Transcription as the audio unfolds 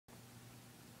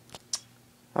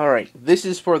Alright, this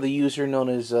is for the user known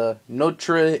as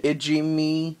Notre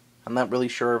Ejimi. I'm not really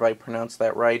sure if I pronounced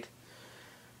that right.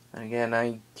 And again,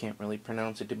 I can't really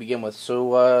pronounce it to begin with,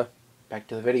 so back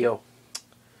to the video.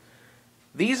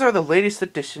 These are the latest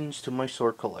additions to my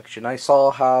sword collection. I saw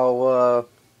how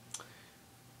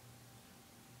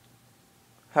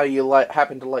you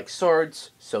happen to like swords,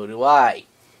 so do I.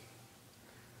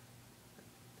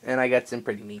 And I got some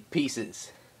pretty neat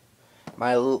pieces.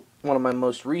 One of my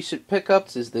most recent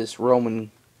pickups is this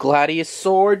Roman gladius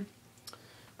sword.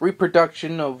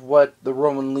 Reproduction of what the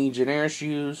Roman legionnaires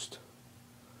used.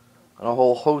 And a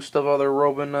whole host of other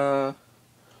Roman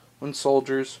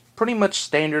soldiers. Pretty much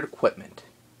standard equipment.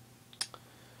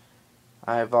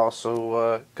 I've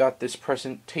also got this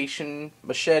presentation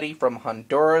machete from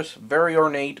Honduras. Very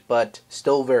ornate, but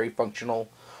still very functional.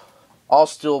 All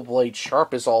steel blade,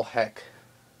 sharp as all heck.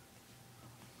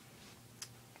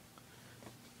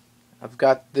 I've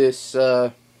got this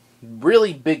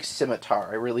really big scimitar.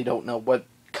 I really don't know what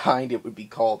kind it would be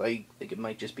called. I think it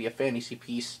might just be a fantasy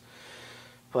piece.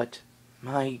 But,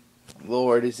 my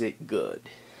lord, is it good.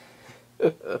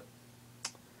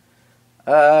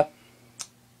 Got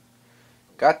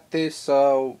this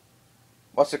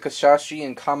Wasakashashi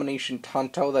in combination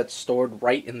Tanto that's stored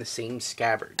right in the same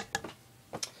scabbard.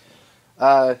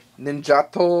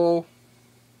 Ninjato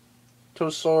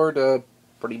sword,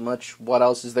 pretty much what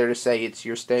else is there to say? It's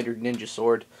your standard ninja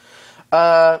sword.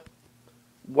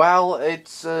 While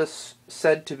it's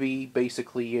said to be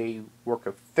basically a work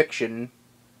of fiction,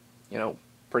 you know,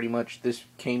 pretty much this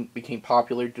became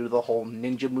popular due to the whole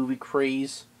ninja movie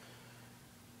craze.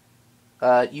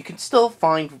 You can still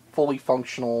find fully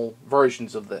functional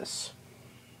versions of this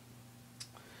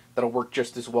that'll work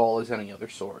just as well as any other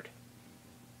sword.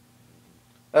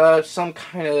 Some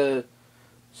kind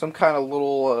of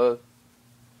little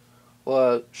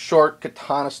short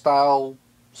katana style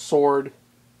sword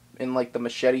in like the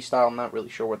machete style. I'm not really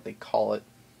sure what they call it.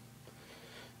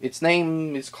 Its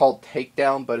name is called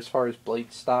Takedown, but as far as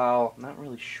blade style, I'm not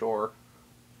really sure.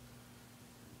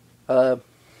 In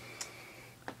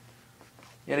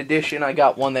addition, I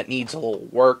got one that needs a little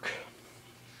work.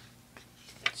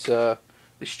 It's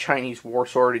this Chinese war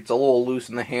sword. It's a little loose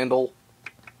in the handle.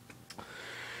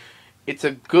 It's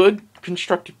a good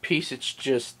constructed piece. It's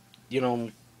just,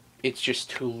 it's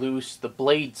just too loose. The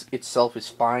blade itself is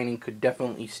fine and could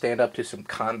definitely stand up to some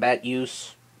combat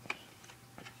use.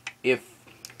 If,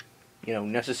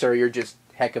 necessary, or just,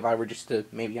 heck, if I were just to,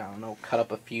 maybe, I don't know, cut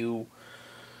up a few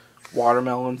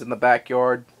watermelons in the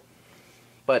backyard.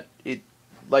 But it,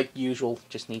 like usual,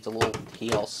 just needs a little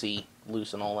TLC,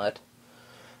 loose and all that.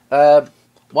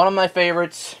 One of my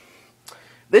favorites.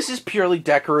 This is purely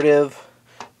decorative,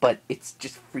 but it's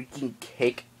just freaking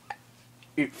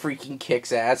it freaking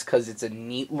kicks ass because it's a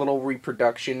neat little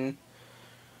reproduction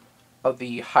of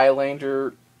the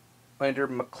Highlander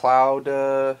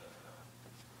MacLeod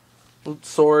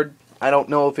sword. I don't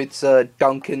know if it's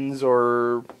Duncan's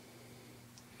or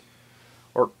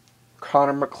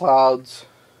Connor MacLeod's.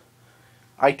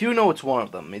 I do know it's one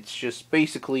of them. It's just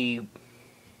basically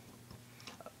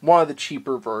one of the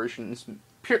cheaper versions.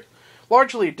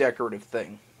 Largely a decorative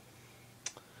thing.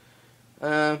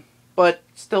 But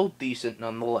still decent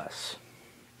nonetheless.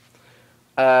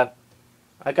 I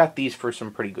got these for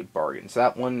some pretty good bargains.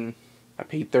 That one I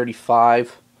paid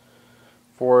 $35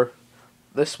 for.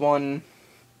 This one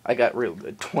I got real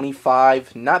good,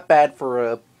 $25. Not bad for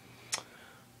a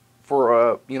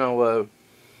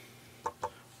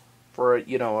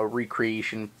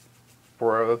recreation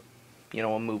for a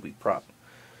movie prop.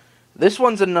 This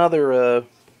one's another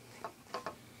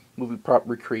movie prop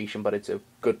recreation, but it's a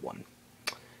good one.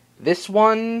 This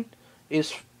one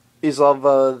is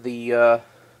of the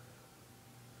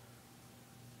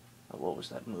what was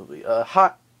that movie?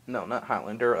 No, not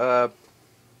Highlander.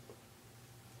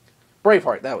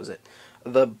 Braveheart. That was it.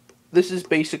 This is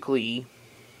basically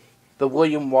the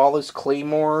William Wallace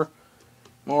Claymore.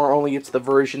 Or only it's the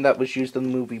version that was used in the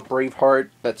movie Braveheart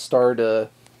that starred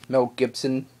Mel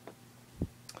Gibson.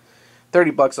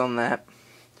 $30 on that.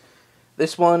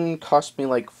 This one cost me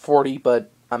like $40, but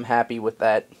I'm happy with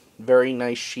that. Very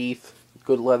nice sheath,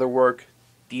 good leather work,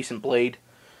 decent blade.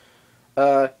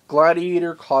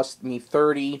 Gladiator cost me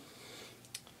 $30.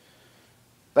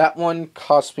 That one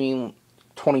cost me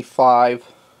 $25.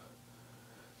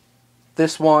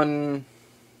 This one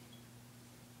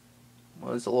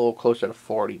was a little closer to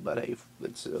 $40, but hey,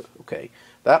 it's okay.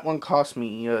 That one cost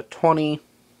me $20.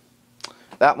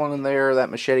 That one in there,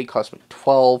 that machete, cost me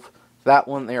 $12. That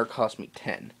one there cost me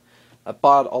 $10. I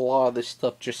bought a lot of this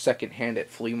stuff just secondhand at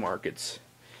flea markets.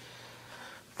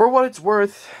 For what it's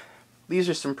worth, these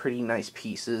are some pretty nice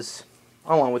pieces.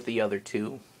 along with the other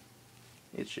two.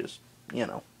 It's just, you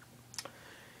know.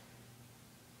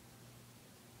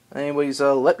 Anyways,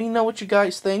 let me know what you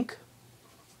guys think.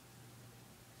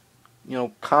 You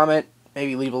know, comment,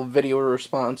 maybe leave a video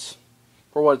response.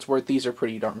 For what it's worth, these are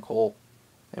pretty darn cool.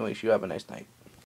 Anyways, you have a nice night.